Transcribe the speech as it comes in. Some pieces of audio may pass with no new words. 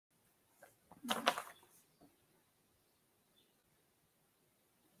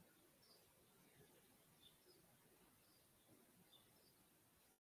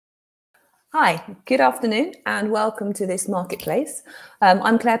Hi, good afternoon and welcome to this marketplace.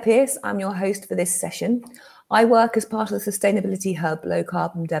 I'm Claire Pearce, I'm your host for this session. I work as part of the Sustainability Hub Low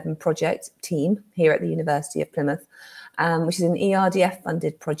Carbon Devon project team here at the University of Plymouth, which is an ERDF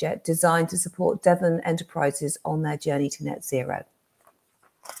funded project designed to support Devon enterprises on their journey to net zero.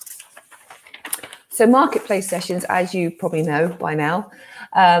 So marketplace sessions, as you probably know by now,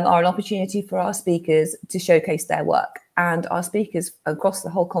 are an opportunity for our speakers to showcase their work. And our speakers across the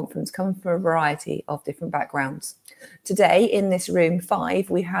whole conference come from a variety of different backgrounds. Today, in this room 5,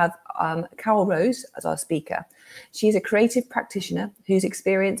 we have Carol Rose as our speaker. She's a creative practitioner whose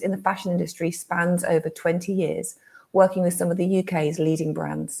experience in the fashion industry spans over 20 years, working with some of the UK's leading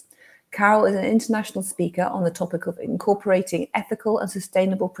brands. Carol is an international speaker on the topic of incorporating ethical and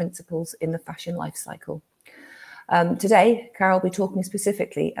sustainable principles in the fashion life cycle. Today, Carol will be talking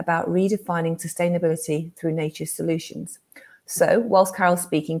specifically about redefining sustainability through nature's solutions. So whilst Carol's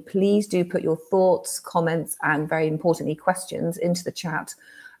speaking, please do put your thoughts, comments, and very importantly, questions into the chat.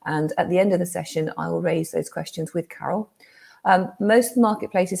 And at the end of the session, I will raise those questions with Carol. Most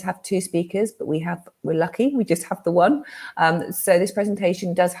marketplaces have 2 speakers, but we're lucky, we just have the one. So this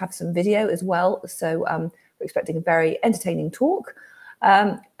presentation does have some video as well. So we're expecting a very entertaining talk.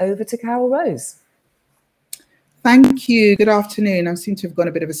 Over to Carol Rose. Thank you. Good afternoon. I seem to have gone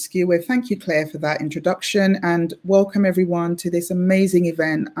a bit of a skew with. Thank you, Claire, for that introduction, and welcome everyone to this amazing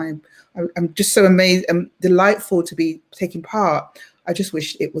event. I'm just so amazed and delightful to be taking part. I just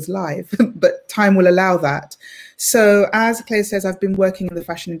wish it was live, but time will allow that. So as Claire says, I've been working in the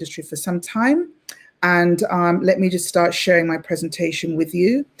fashion industry for some time, and let me just start sharing my presentation with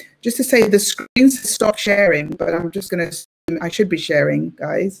you. Just to say the screens stop sharing, but I'm just going to, I should be sharing,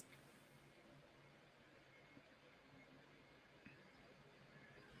 guys.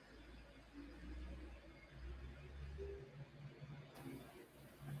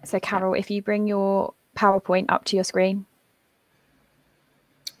 So Carol, if you bring your PowerPoint up to your screen.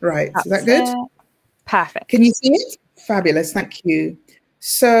 Right, is that good? Perfect. Can you see it? Fabulous, thank you.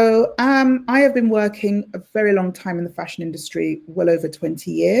 So I have been working a very long time in the fashion industry, well over 20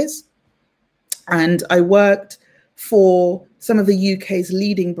 years. And I worked for some of the UK's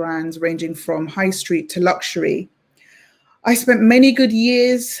leading brands, ranging from high street to luxury. I spent many good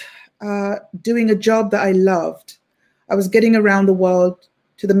years doing a job that I loved. I was getting around the world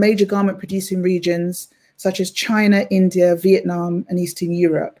to the major garment producing regions, such as China, India, Vietnam, and Eastern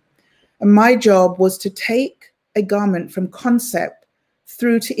Europe. And my job was to take a garment from concept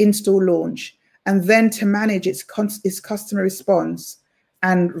through to install launch, and then to manage its customer response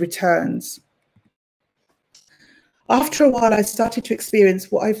and returns. After a while, I started to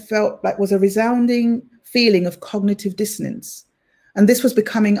experience what I felt like was a resounding feeling of cognitive dissonance. And this was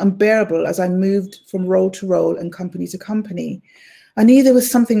becoming unbearable as I moved from role to role and company to company. I knew there was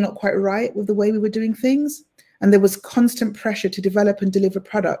something not quite right with the way we were doing things, and there was constant pressure to develop and deliver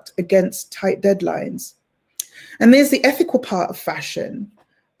product against tight deadlines. And there's the ethical part of fashion,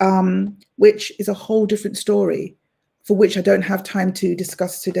 which is a whole different story, for which I don't have time to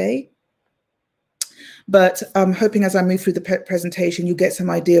discuss today. But I'm hoping as I move through the presentation, you get some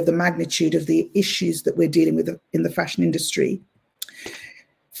idea of the magnitude of the issues that we're dealing with in the fashion industry.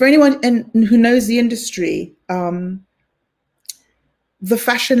 For anyone who knows the industry, the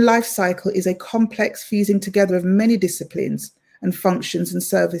fashion life cycle is a complex fusing together of many disciplines and functions and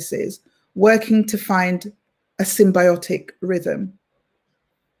services, working to find a symbiotic rhythm.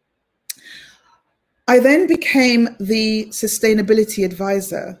 I then became the sustainability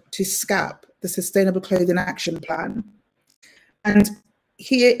advisor to SCAP, the Sustainable Clothing Action Plan. And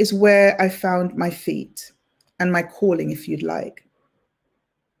here is where I found my feet and my calling, if you'd like.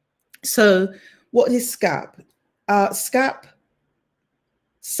 So what is SCAP? SCAP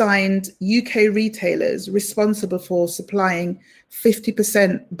signed UK retailers responsible for supplying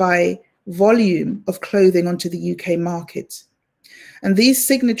 50% by volume of clothing onto the UK market. And these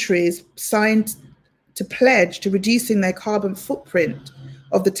signatories signed to pledge to reducing their carbon footprint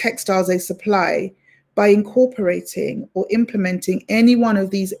of the textiles they supply by incorporating or implementing any one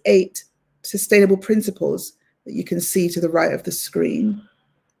of these 8 sustainable principles that you can see to the right of the screen.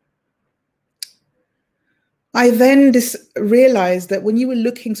 I then realized that when you were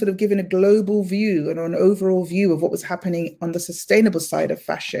looking, sort of given a global view and an overall view of what was happening on the sustainable side of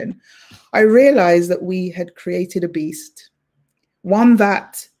fashion, I realized that we had created a beast, one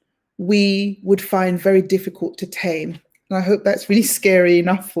that we would find very difficult to tame. And I hope that's really scary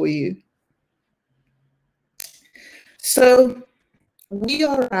enough for you. So we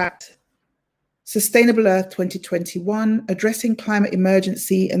are at Sustainable Earth 2021, addressing climate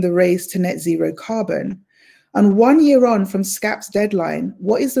emergency and the race to net zero carbon. And 1 year on from SCAP's deadline,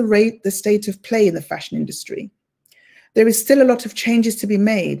 what is the state of play in the fashion industry? There is still a lot of changes to be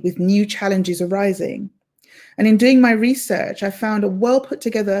made with new challenges arising. And in doing my research, I found a well put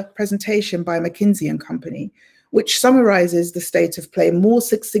together presentation by McKinsey & Company, which summarizes the state of play more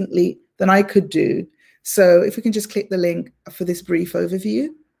succinctly than I could do. So if we can just click the link for this brief overview.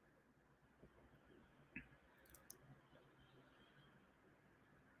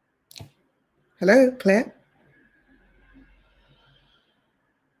 Hello, Claire?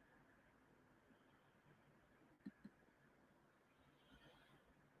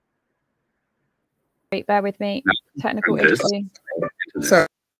 Wait, bear with me. Technical issue. Sorry,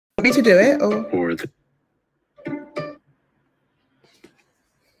 want me to do it or?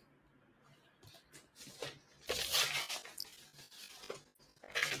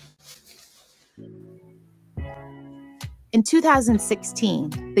 In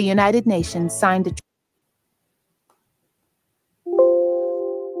 2016, the United Nations signed a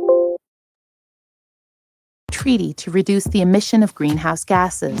treaty to reduce the emission of greenhouse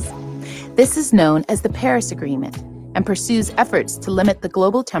gases. This is known as the Paris Agreement and pursues efforts to limit the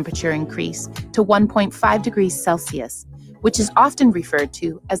global temperature increase to 1.5 degrees Celsius, which is often referred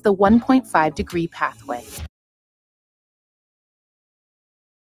to as the 1.5 degree pathway.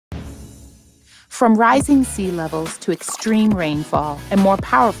 From rising sea levels to extreme rainfall and more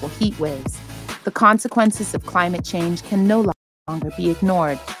powerful heat waves, the consequences of climate change can no longer be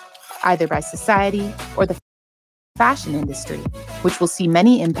ignored, either by society or the fashion industry, which will see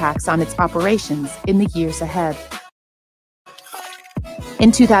many impacts on its operations in the years ahead.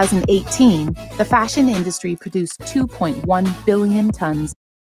 In 2018, the fashion industry produced 2.1 billion tons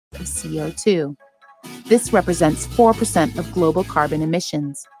of CO2. This represents 4% of global carbon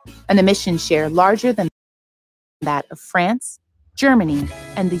emissions, an emission share larger than that of France, Germany,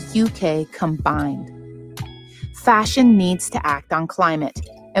 and the UK combined. Fashion needs to act on climate,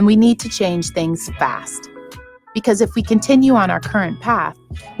 and we need to change things fast. Because if we continue on our current path,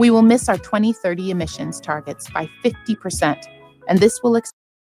 we will miss our 2030 emissions targets by 50%, and this will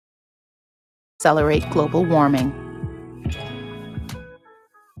accelerate global warming.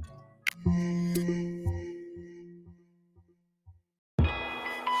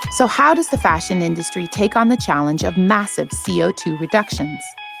 So how does the fashion industry take on the challenge of massive CO2 reductions?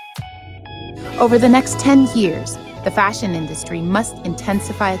 Over the next 10 years, the fashion industry must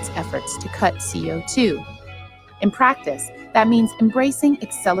intensify its efforts to cut CO2. In practice, that means embracing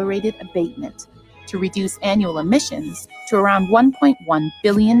accelerated abatement to reduce annual emissions to around 1.1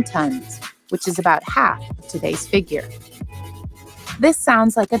 billion tons, which is about half of today's figure. This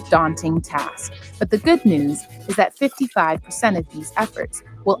sounds like a daunting task, but the good news is that 55% of these efforts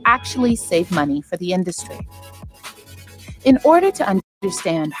will actually save money for the industry. In order to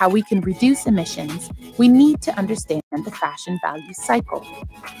understand how we can reduce emissions, we need to understand the fashion value cycle.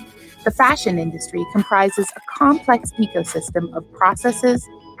 The fashion industry comprises a complex ecosystem of processes,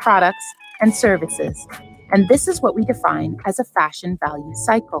 products, and services, and this is what we define as a fashion value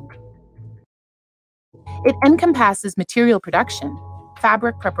cycle. It encompasses material production,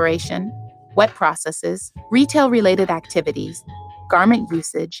 fabric preparation, wet processes, retail-related activities, garment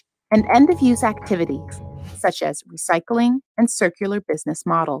usage, and end-of-use activities, such as recycling and circular business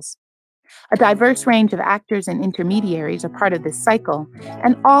models. A diverse range of actors and intermediaries are part of this cycle,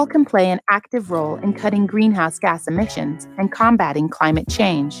 and all can play an active role in cutting greenhouse gas emissions and combating climate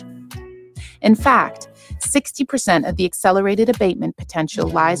change. In fact, 60% of the accelerated abatement potential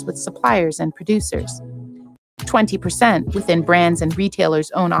lies with suppliers and producers, 20% within brands and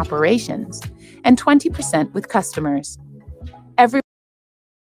retailers' own operations, and 20% with customers.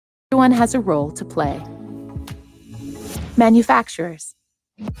 Everyone has a role to play. Manufacturers.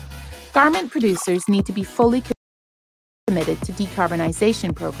 Garment producers need to be fully committed to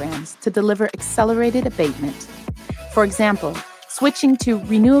decarbonization programs to deliver accelerated abatement. For example, switching to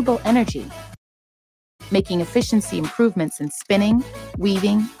renewable energy, making efficiency improvements in spinning,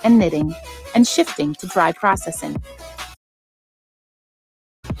 weaving, and knitting, and shifting to dry processing.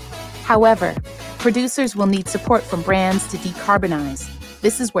 However, producers will need support from brands to decarbonize.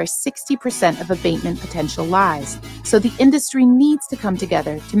 This is where 60% of abatement potential lies, so the industry needs to come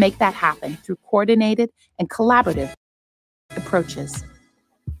together to make that happen through coordinated and collaborative approaches.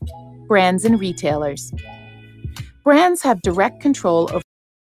 Brands and retailers. Brands have direct control over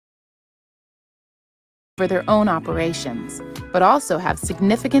their own operations, but also have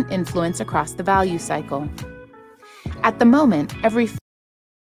significant influence across the value cycle. At the moment, every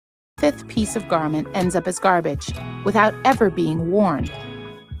fifth piece of garment ends up as garbage without ever being worn.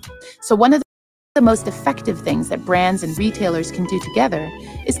 So one of the most effective things that brands and retailers can do together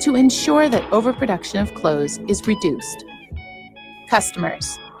is to ensure that overproduction of clothes is reduced.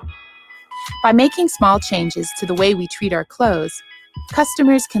 Customers. By making small changes to the way we treat our clothes,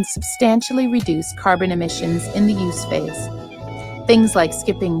 customers can substantially reduce carbon emissions in the use phase. Things like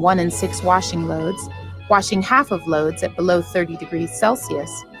skipping 1 in 6 washing loads, washing half of loads at below 30 degrees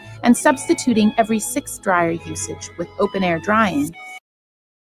Celsius, and substituting every 6 dryer usage with open-air drying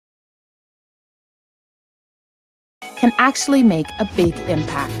can actually make a big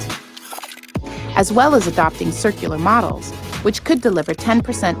impact. As well as adopting circular models, which could deliver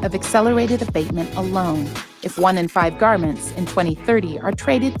 10% of accelerated abatement alone if 1 in 5 garments in 2030 are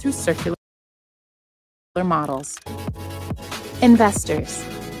traded through circular models. Investors.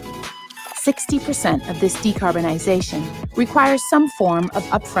 60% of this decarbonization requires some form of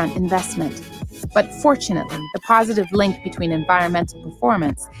upfront investment. But fortunately, the positive link between environmental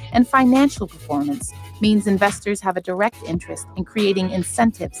performance and financial performance means investors have a direct interest in creating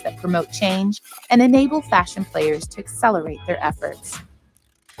incentives that promote change and enable fashion players to accelerate their efforts.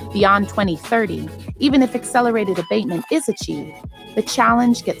 Beyond 2030, even if accelerated abatement is achieved, the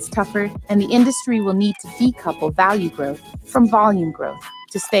challenge gets tougher and the industry will need to decouple value growth from volume growth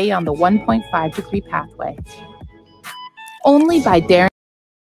to stay on the 1.5-degree pathway. Only by daring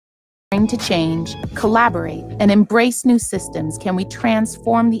to change, collaborate, and embrace new systems can we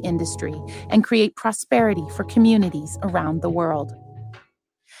transform the industry and create prosperity for communities around the world.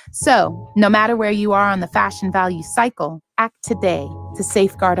 So, no matter where you are on the fashion value cycle, act today to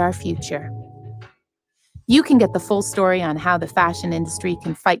safeguard our future. You can get the full story on how the fashion industry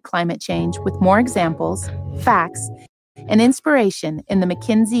can fight climate change with more examples, facts, and inspiration in the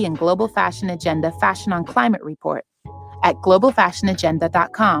McKinsey and Global Fashion Agenda Fashion on Climate report at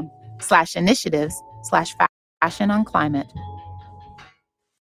globalfashionagenda.com/initiatives/fashion on climate.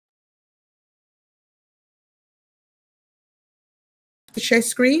 Share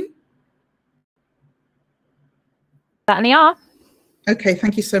screen? Certainly are. Okay,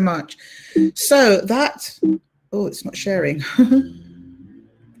 thank you so much. So that, oh, it's not sharing.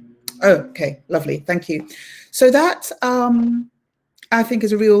 Oh, okay, lovely, thank you. So that, I think,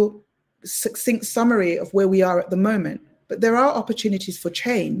 is a real succinct summary of where we are at the moment. But there are opportunities for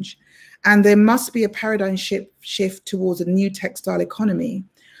change, and there must be a paradigm shift towards a new textile economy.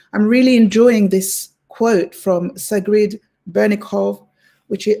 I'm really enjoying this quote from Sigrid Bernikov,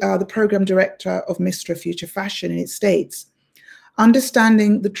 which is the program director of Mistra Future Fashion, and it states,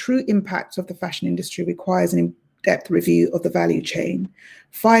 understanding the true impact of the fashion industry requires an in-depth review of the value chain.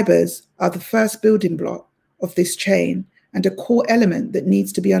 Fibers are the first building block of this chain and a core element that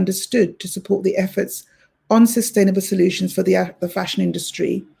needs to be understood to support the efforts on sustainable solutions for the fashion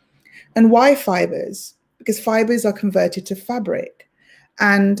industry. And why fibers? Because fibers are converted to fabric,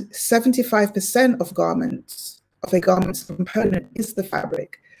 and 75% of a garment's component is the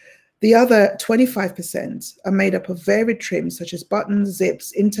fabric. The other 25% are made up of varied trims such as buttons,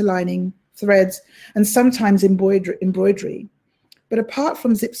 zips, interlining, threads, and sometimes embroidery. But apart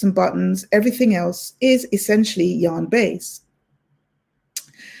from zips and buttons, everything else is essentially yarn-based.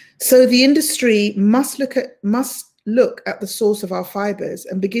 So the industry must look at the source of our fibers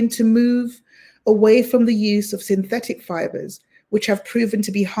and begin to move away from the use of synthetic fibers, which have proven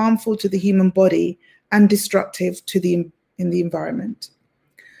to be harmful to the human body and destructive to in the environment.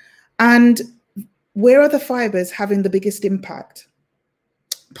 And where are the fibers having the biggest impact?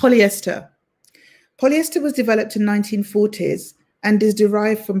 Polyester. Polyester was developed in the 1940s and is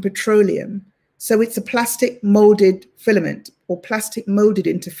derived from petroleum. So it's a plastic molded filament, or plastic molded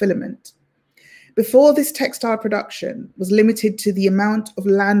into filament. Before, this textile production was limited to the amount of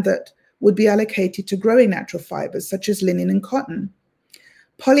land that would be allocated to growing natural fibers, such as linen and cotton.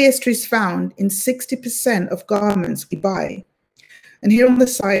 Polyester is found in 60% of garments we buy. And here on the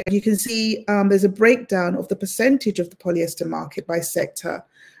side, you can see there's a breakdown of the percentage of the polyester market by sector,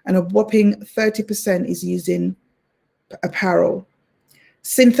 and a whopping 30% is used in apparel.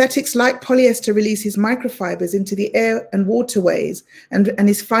 Synthetics like polyester releases microfibers into the air and waterways and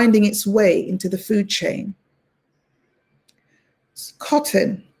is finding its way into the food chain.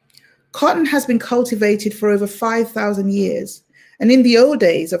 Cotton. Cotton has been cultivated for over 5,000 years. And in the old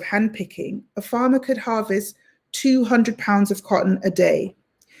days of handpicking, a farmer could harvest 200 pounds of cotton a day.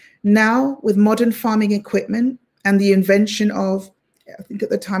 Now, with modern farming equipment and the invention of, I think at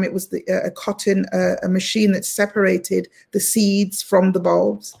the time it was a machine that separated the seeds from the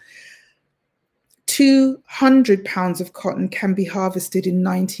bulbs, 200 pounds of cotton can be harvested in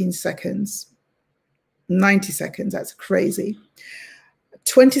 19 seconds. 90 seconds, that's crazy.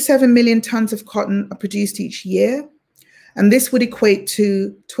 27 million tons of cotton are produced each year, And this would equate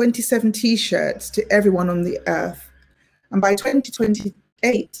to 27 t-shirts to everyone on the earth. And by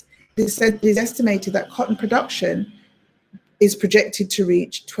 2028, it is estimated that cotton production is projected to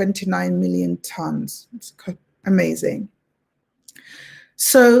reach 29 million tons. It's amazing.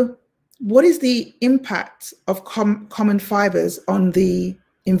 So what is the impact of common fibers on the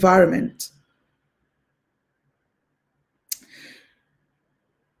environment?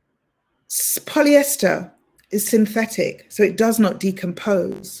 Polyester is synthetic, so it does not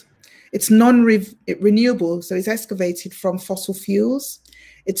decompose. It's non-renewable, so it's excavated from fossil fuels.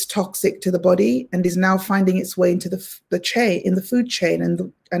 It's toxic to the body and is now finding its way into the food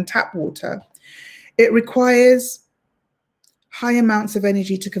chain and tap water. It requires high amounts of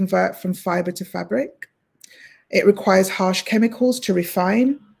energy to convert from fiber to fabric. It requires harsh chemicals to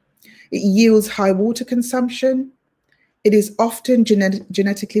refine. It yields high water consumption. It is often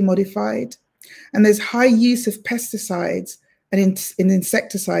genetically modified. And there's high use of pesticides and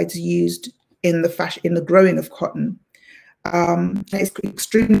insecticides used in the growing of cotton. It's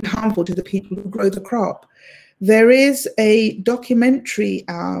extremely harmful to the people who grow the crop. There is a documentary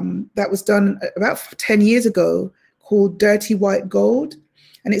that was done about 10 years ago called Dirty White Gold.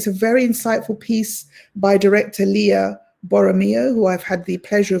 And it's a very insightful piece by director Leah Borromeo, who I've had the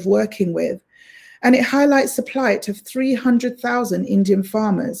pleasure of working with. And it highlights the plight of 300,000 Indian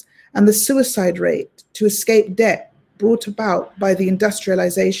farmers and the suicide rate to escape debt brought about by the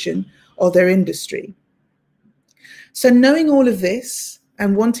industrialization of their industry. So knowing all of this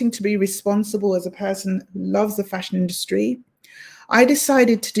and wanting to be responsible as a person who loves the fashion industry, I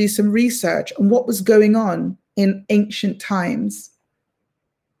decided to do some research on what was going on in ancient times.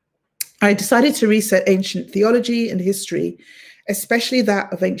 I decided to research ancient theology and history, especially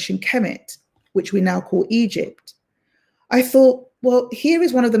that of ancient Kemet, which we now call Egypt. I thought, well, here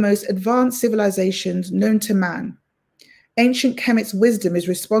is one of the most advanced civilizations known to man. Ancient Kemet's wisdom is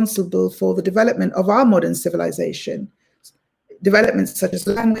responsible for the development of our modern civilization. Developments such as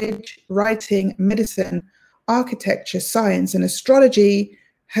language, writing, medicine, architecture, science, and astrology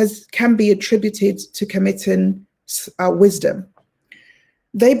can be attributed to Kemetan wisdom.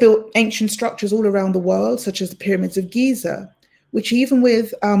 They built ancient structures all around the world, such as the pyramids of Giza, which even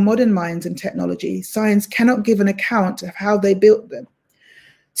with our modern minds and technology, science cannot give an account of how they built them.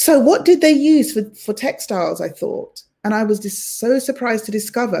 So what did they use for textiles, I thought? And I was just so surprised to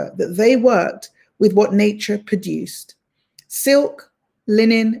discover that they worked with what nature produced. Silk,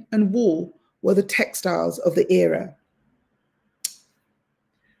 linen, and wool were the textiles of the era.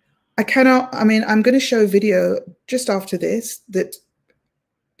 I'm going to show a video just after this that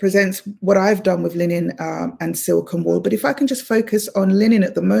presents what I've done with linen and silk and wool. But if I can just focus on linen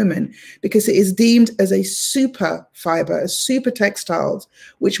at the moment, because it is deemed as a super fiber, a super textiles,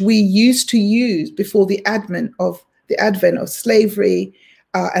 which we used to use before the advent of slavery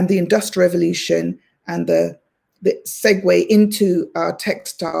and the Industrial Revolution and the segue into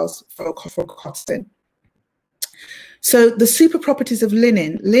textiles for cotton. So the super properties of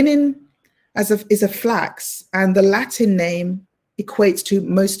linen is a flax, and the Latin name equates to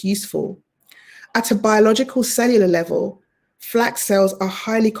most useful. At a biological cellular level, flax cells are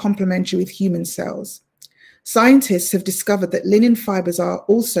highly complementary with human cells. Scientists have discovered that linen fibers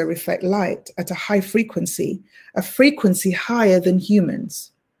also reflect light at a high frequency, a frequency higher than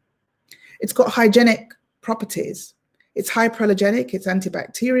humans. It's got hygienic properties. It's hypoallergenic, it's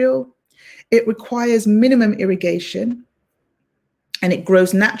antibacterial. It requires minimum irrigation, and it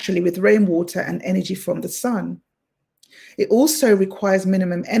grows naturally with rainwater and energy from the sun. It also requires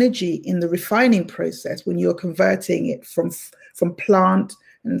minimum energy in the refining process when you're converting it from plant,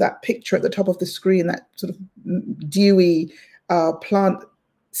 and that picture at the top of the screen, that sort of dewy plant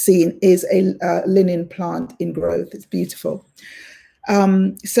scene is a linen plant in growth. It's beautiful.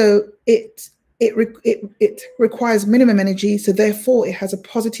 So it requires minimum energy, so therefore it has a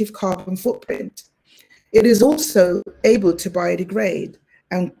positive carbon footprint. It is also able to biodegrade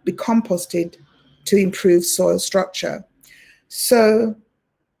and be composted to improve soil structure. So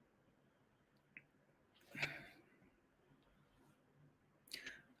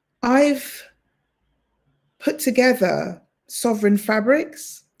I've put together Sovereign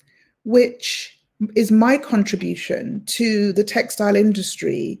Fabrics, which is my contribution to the textile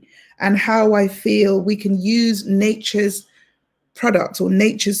industry and how I feel we can use nature's products or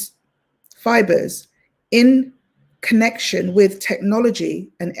nature's fibers in connection with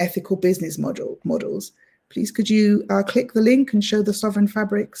technology and ethical business models. Please, could you click the link and show the Sovereign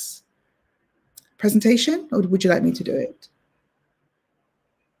Fabrics presentation, or would you like me to do it?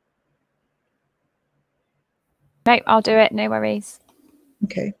 No, I'll do it, no worries.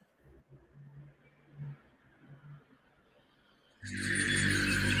 Okay.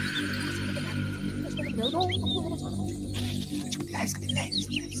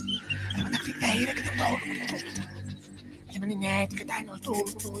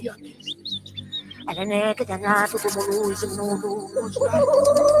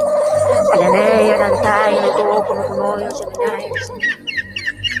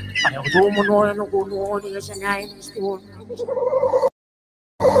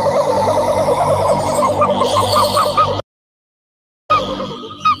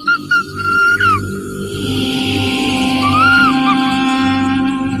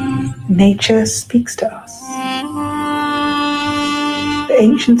 Nature speaks to us. The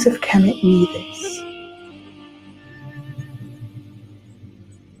ancients of Kemet knew this.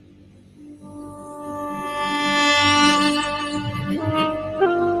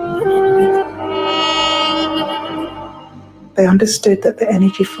 They understood that the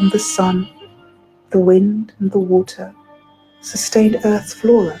energy from the sun, the wind, and the water sustained Earth's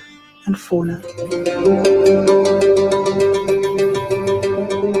flora and fauna.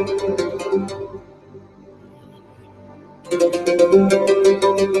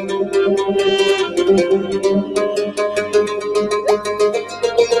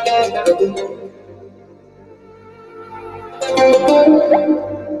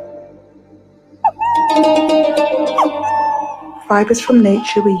 Fibers from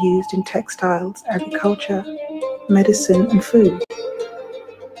nature were used in textiles, agriculture, medicine, and food.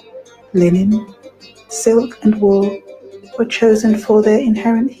 Linen, silk, and wool were chosen for their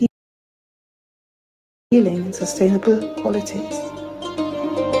inherent healing and sustainable qualities.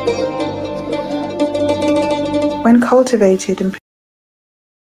 When cultivated and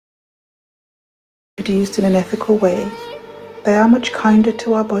produced in an ethical way, they are much kinder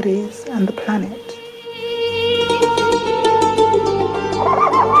to our bodies and the planet.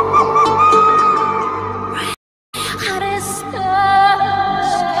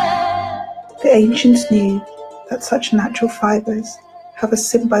 The ancients knew that such natural fibers have a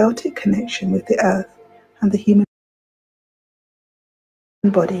symbiotic connection with the earth and the human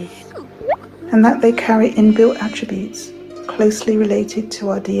body, and that they carry inbuilt attributes closely related to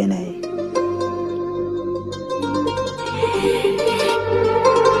our DNA.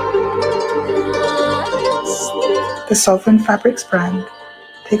 The Sovereign Fabrics brand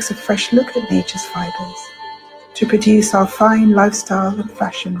takes a fresh look at nature's fibers to produce our fine lifestyle and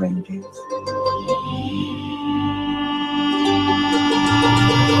fashion ranges.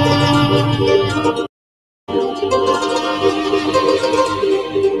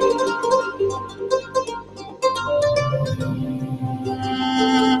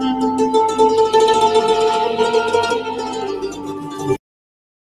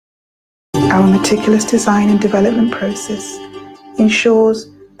 Our meticulous design and development process ensures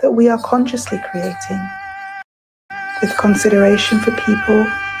that we are consciously creating with consideration for people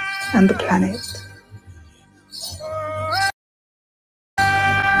and the planet.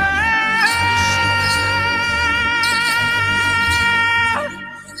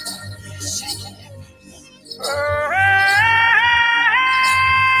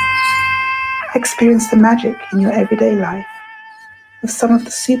 Experience the magic in your everyday life of some of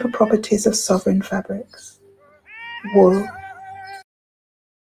the super properties of Sovereign Fabrics. Wool,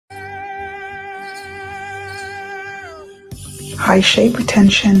 high shape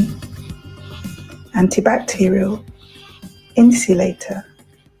retention, antibacterial, insulator,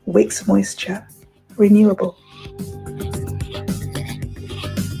 wicks moisture, renewable.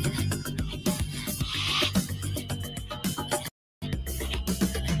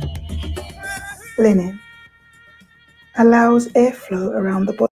 Linen allows airflow around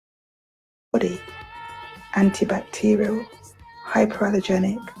the body, antibacterial,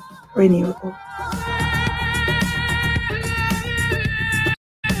 hypoallergenic, renewable.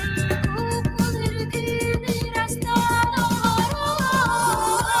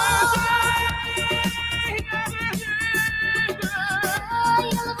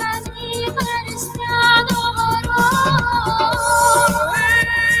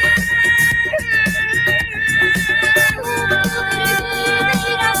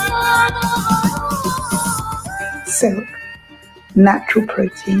 Silk, natural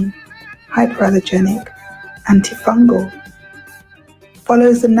protein, hypoallergenic, antifungal,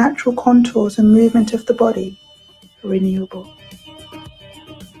 follows the natural contours and movement of the body, renewable.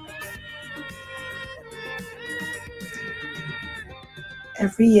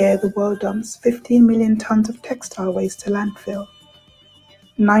 Every year the world dumps 15 million tons of textile waste to landfill.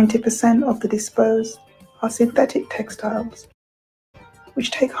 90% of the disposed are synthetic textiles, which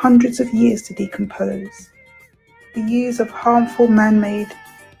take hundreds of years to decompose. The use of harmful man-made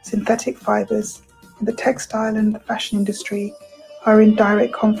synthetic fibers in the textile and the fashion industry are in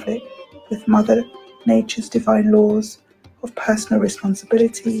direct conflict with Mother Nature's divine laws of personal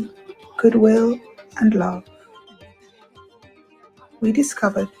responsibility, goodwill, and love. We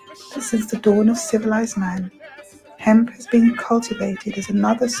discovered that since the dawn of civilized man, hemp has been cultivated as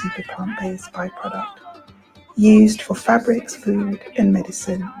another super plant-based byproduct, used for fabrics, food, and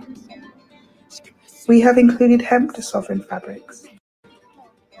medicine. We have included hemp to sovereign fabrics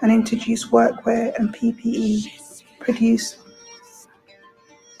and introduced workwear and PPE produced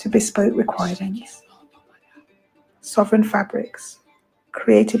to bespoke requirements. Sovereign fabrics,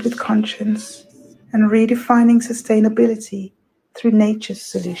 created with conscience and redefining sustainability through nature's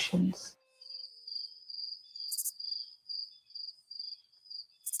solutions.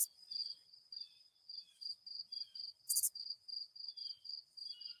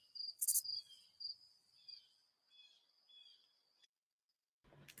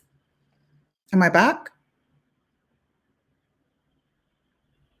 Am I back?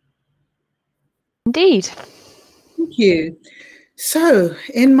 Indeed. Thank you. So,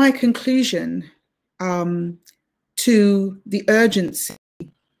 in my conclusion to the urgency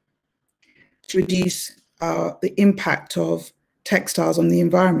to reduce the impact of textiles on the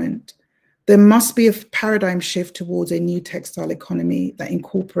environment, there must be a paradigm shift towards a new textile economy that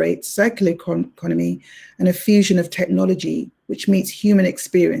incorporates circular economy and a fusion of technology which meets human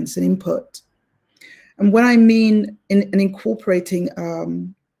experience and input. And when I mean in incorporating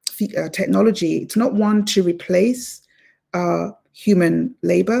technology, it's not one to replace human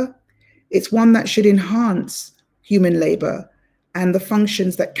labor. It's one that should enhance human labor and the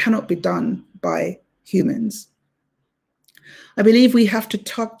functions that cannot be done by humans. I believe we have to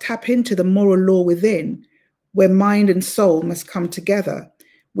tap into the moral law within, where mind and soul must come together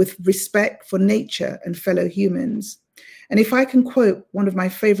with respect for nature and fellow humans. And if I can quote one of my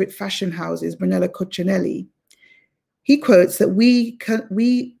favorite fashion houses, Brunello Cucinelli, he quotes that we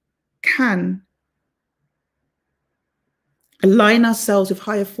can align ourselves with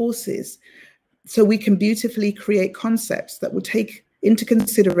higher forces so we can beautifully create concepts that will take into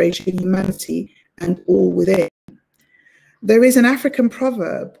consideration humanity and all within. There is an African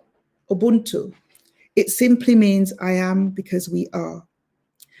proverb, Ubuntu. It simply means I am because we are.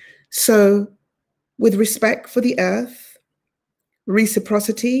 So with respect for the earth,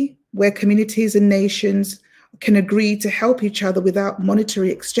 reciprocity, where communities and nations can agree to help each other without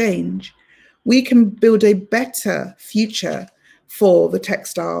monetary exchange, we can build a better future for the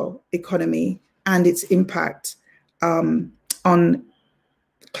textile economy and its impact on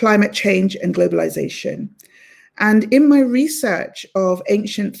climate change and globalization. And in my research of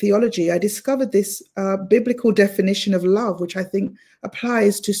ancient theology, I discovered this biblical definition of love, which I think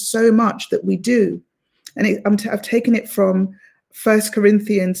applies to so much that we do. And I've taken it from 1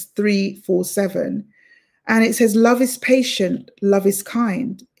 Corinthians 3:4-7. And it says, love is patient, love is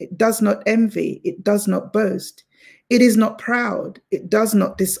kind. It does not envy, it does not boast. It is not proud, it does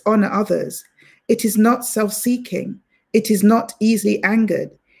not dishonor others. It is not self-seeking, it is not easily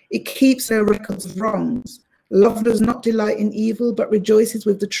angered. It keeps no records of wrongs. Love does not delight in evil, but rejoices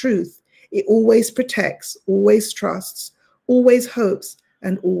with the truth. It always protects, always trusts, always hopes,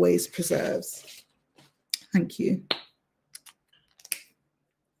 and always preserves. Thank you.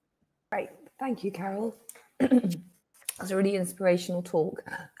 Great. Thank you, Carol. That's a really inspirational talk.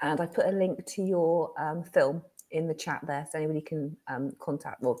 And I put a link to your film in the chat there, so anybody can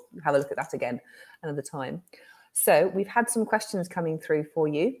contact or have a look at that again another time. So we've had some questions coming through for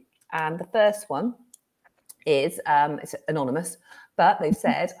you. And the first one is, it's anonymous, but they've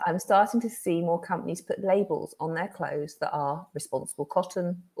said, I'm starting to see more companies put labels on their clothes that are responsible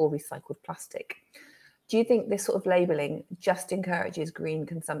cotton or recycled plastic. Do you think this sort of labeling just encourages green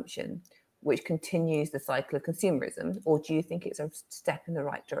consumption, which continues the cycle of consumerism, or do you think it's a step in the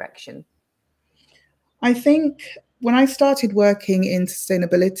right direction? I think when I started working in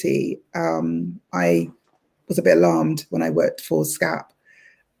sustainability, I was a bit alarmed when I worked for SCAP,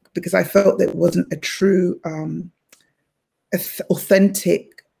 because I felt that it wasn't a true,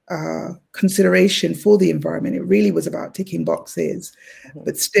 authentic consideration for the environment. It really was about ticking boxes,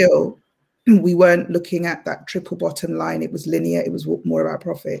 but still, we weren't looking at that triple bottom line. It was linear. It was more about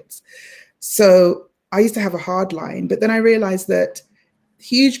profits. So I used to have a hard line, but then I realized that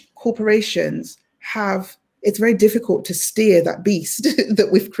huge corporations it's very difficult to steer that beast that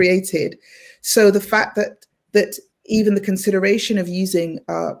we've created. So the fact that even the consideration of using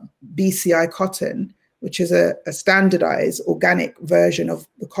BCI cotton, which is a standardized organic version of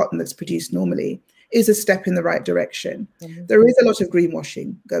the cotton that's produced normally, is a step in the right direction. Mm-hmm. There is a lot of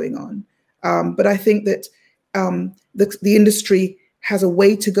greenwashing going on, but I think that the industry has a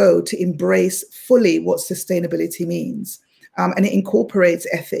way to go to embrace fully what sustainability means. and it incorporates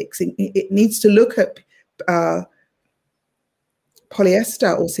ethics. It needs to look at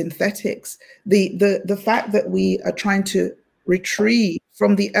polyester or synthetics. The fact that we are trying to retrieve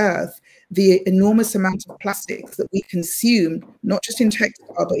from the earth the enormous amount of plastics that we consume, not just in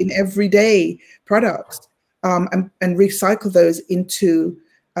textile, but in everyday products, and recycle those into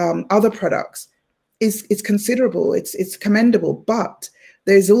other products is considerable. It's commendable. But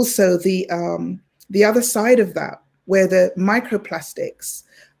there's also the other side of that, where the microplastics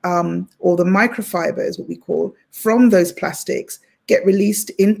or the microfibers, what we call, from those plastics get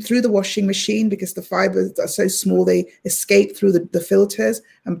released in through the washing machine, because the fibers are so small they escape through the filters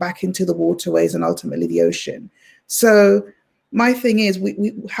and back into the waterways and ultimately the ocean. So my thing is,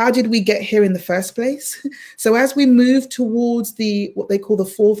 how did we get here in the first place? So as we move towards what they call the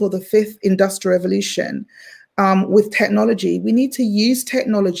fourth or the fifth industrial revolution with technology, we need to use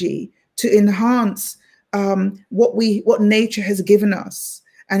technology to enhance what nature has given us,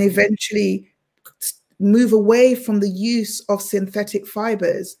 and eventually move away from the use of synthetic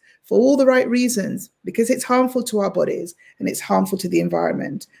fibers for all the right reasons, because it's harmful to our bodies and it's harmful to the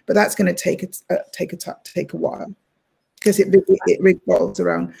environment. But that's going to take a while, because it revolves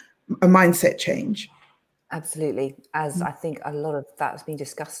around a mindset change. Absolutely. As I think a lot of that's been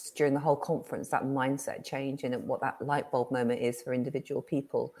discussed during the whole conference, that mindset change and what that light bulb moment is for individual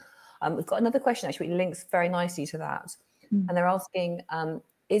people. We've got another question actually which links very nicely to that. And they're asking,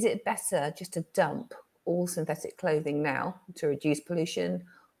 is it better just to dump all synthetic clothing now to reduce pollution,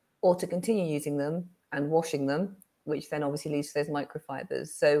 or to continue using them and washing them, which then obviously leads to those microfibers?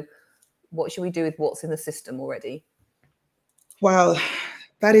 So what should we do with what's in the system already? Well,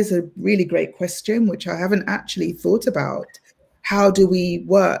 that is a really great question, which I haven't actually thought about. How do we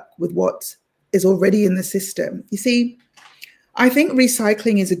work with what is already in the system? You see, I think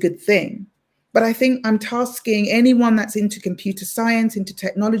recycling is a good thing, but I think I'm tasking anyone that's into computer science, into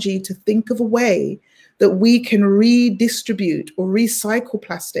technology, to think of a way that we can redistribute or recycle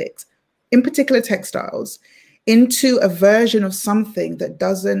plastics, in particular textiles, into a version of something that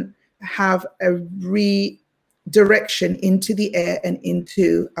doesn't have a redirection into the air and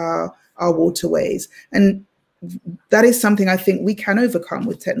into our waterways. And that is something I think we can overcome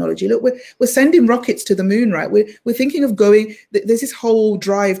with technology. Look, we're sending rockets to the moon, right? We're thinking of going, there's this whole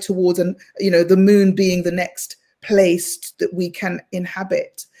drive towards, the moon being the next place that we can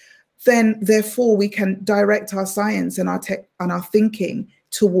inhabit. Then therefore we can direct our science and our tech and our thinking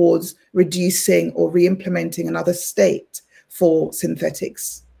towards reducing or re-implementing another state for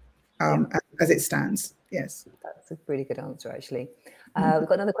synthetics as it stands. Yes. That's a really good answer, actually. We've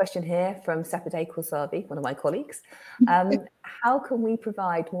got another question here from Sapade Kosavi, one of my colleagues. How can we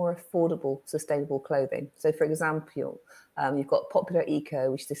provide more affordable, sustainable clothing? So, for example, you've got Popular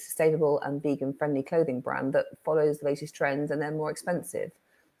Eco, which is a sustainable and vegan-friendly clothing brand that follows the latest trends, and they're more expensive.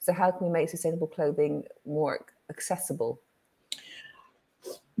 So how can we make sustainable clothing more accessible?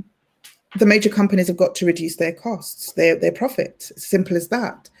 The major companies have got to reduce their costs, their profit. Simple as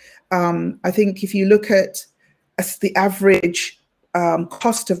that. I think if you look at the average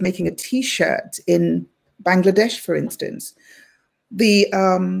cost of making a T-shirt in Bangladesh, for instance,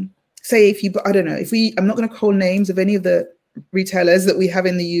 say if you, I don't know, I'm not going to call names of any of the retailers that we have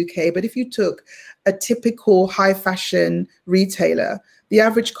in the UK, but if you took a typical high fashion retailer, the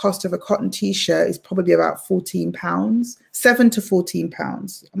average cost of a cotton T-shirt is probably about £14, £7 to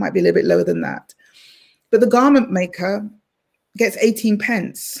 £14. It might be a little bit lower than that. But the garment maker gets 18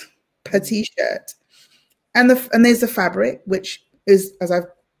 pence per T-shirt. And there's the fabric, which is, as I've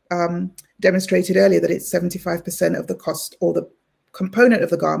demonstrated earlier, that it's 75% of the cost or the component of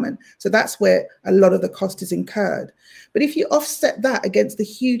the garment. So that's where a lot of the cost is incurred. But if you offset that against the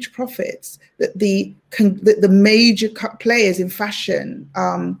huge profits that the major players in fashion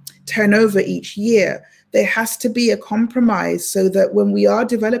turn over each year, there has to be a compromise so that when we are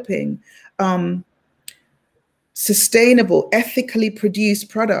developing sustainable, ethically produced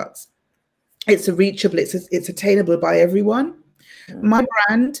products, it's reachable, it's attainable by everyone. My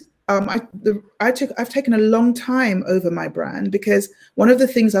brand, I've taken a long time over my brand, because one of the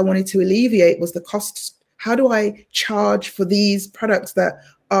things I wanted to alleviate was the costs. How do I charge for these products that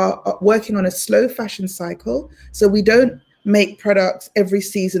are working on a slow fashion cycle? So we don't make products every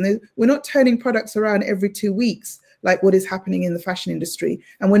season. We're not turning products around every 2 weeks like what is happening in the fashion industry.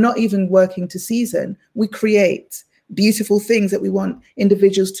 And we're not even working to season. We create beautiful things that we want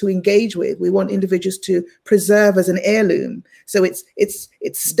individuals to engage with. We want individuals to preserve as an heirloom. So it's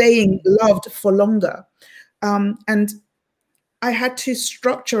staying loved for longer. And I had to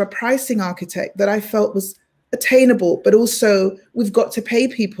structure a pricing architect that I felt was attainable, but also we've got to pay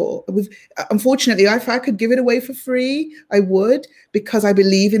people. Unfortunately, if I could give it away for free, I would, because I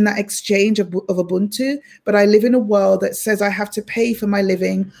believe in that exchange of Ubuntu. But I live in a world that says I have to pay for my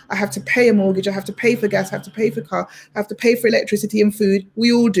living, I have to pay a mortgage, I have to pay for gas, I have to pay for car, I have to pay for electricity and food.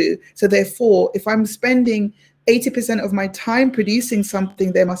 We all do. So therefore, if I'm spending 80% of my time producing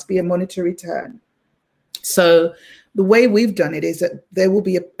something, there must be a monetary return. So the way we've done it is that there will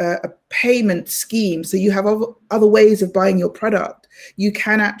be a payment scheme. So you have other ways of buying your product. You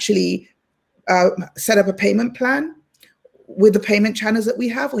can actually set up a payment plan with the payment channels that we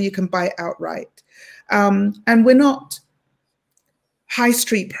have, or you can buy it outright. And we're not high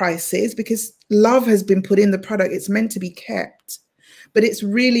street prices, because love has been put in the product. It's meant to be kept. But it's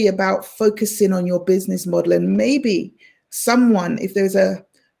really about focusing on your business model. And maybe someone, if there's a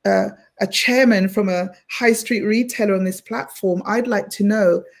chairman from a high street retailer on this platform, I'd like to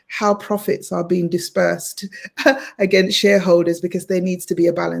know how profits are being dispersed against shareholders, because there needs to be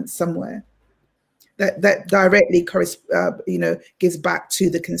a balance somewhere that directly gives back to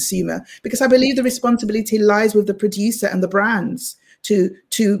the consumer. Because I believe the responsibility lies with the producer and the brands to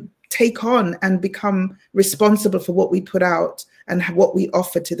take on and become responsible for what we put out and what we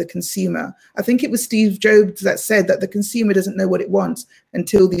offer to the consumer. I think it was Steve Jobs that said that the consumer doesn't know what it wants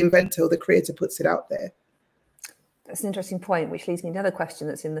until the inventor or the creator puts it out there. That's an interesting point, which leads me to another question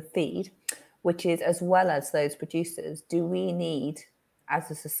that's in the feed, which is, as well as those producers, do we need, as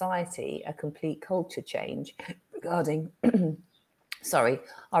a society, a complete culture change regarding,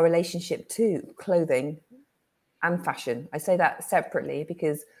 our relationship to clothing and fashion? I say that separately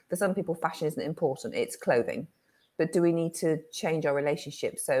because for some people, fashion isn't important, it's clothing. But do we need to change our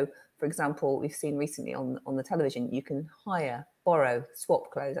relationship? So, for example, we've seen recently on the television, you can hire, borrow, swap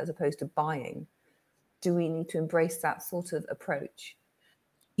clothes as opposed to buying. Do we need to embrace that sort of approach?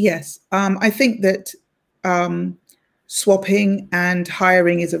 Yes, I think that swapping and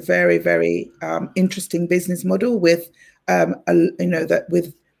hiring is a very, very interesting business model with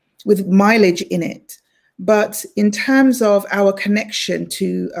with mileage in it. But in terms of our connection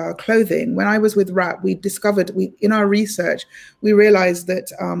to clothing, when I was with RAP, we discovered, in our research, we realized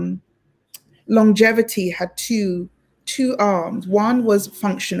that longevity had two arms. One was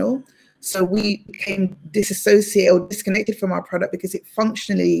functional. So we became disassociated or disconnected from our product because it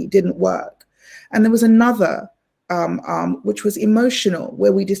functionally didn't work. And there was another arm, which was emotional,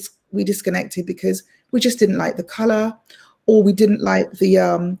 where we disconnected because we just didn't like the color, or we didn't like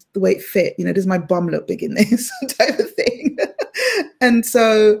the way it fit. Does my bum look big in this type of thing? And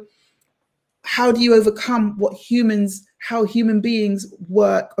so how do you overcome how human beings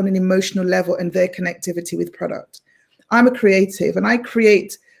work on an emotional level and their connectivity with product? I'm a creative, and I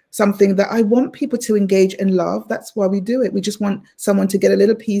create something that I want people to engage and love. That's why we do it. We just want someone to get a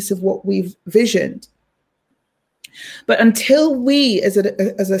little piece of what we've visioned. But until we as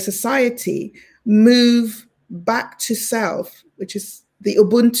a society move back to self, which is the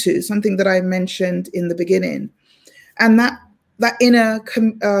Ubuntu, something that I mentioned in the beginning, and that inner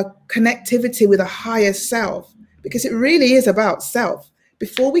connectivity with a higher self, because it really is about self.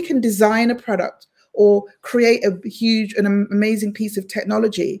 Before we can design a product or create a huge and amazing piece of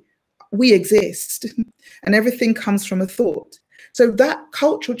technology, we exist, and everything comes from a thought. So that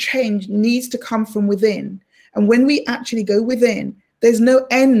cultural change needs to come from within. And when we actually go within, there's no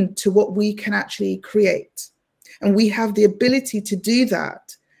end to what we can actually create. And we have the ability to do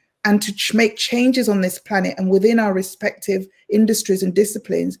that and to make changes on this planet and within our respective industries and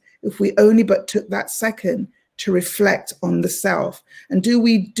disciplines, if we only but took that second to reflect on the self. And do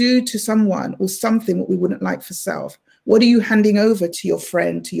we do to someone or something what we wouldn't like for self? What are you handing over to your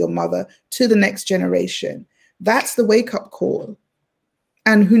friend, to your mother, to the next generation? That's the wake-up call.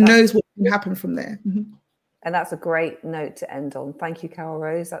 And who knows what can happen from there. Mm-hmm. And that's a great note to end on. Thank you, Carol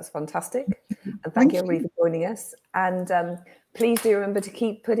Rose. That's fantastic. And thank you, everybody, for joining us. And please do remember to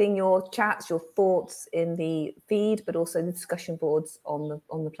keep putting your chats, your thoughts in the feed, but also the discussion boards on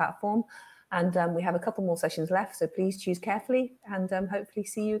the platform. And we have a couple more sessions left, so please choose carefully, and hopefully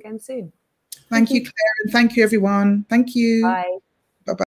see you again soon. Thank you, Claire, and thank you, everyone. Thank you. Bye.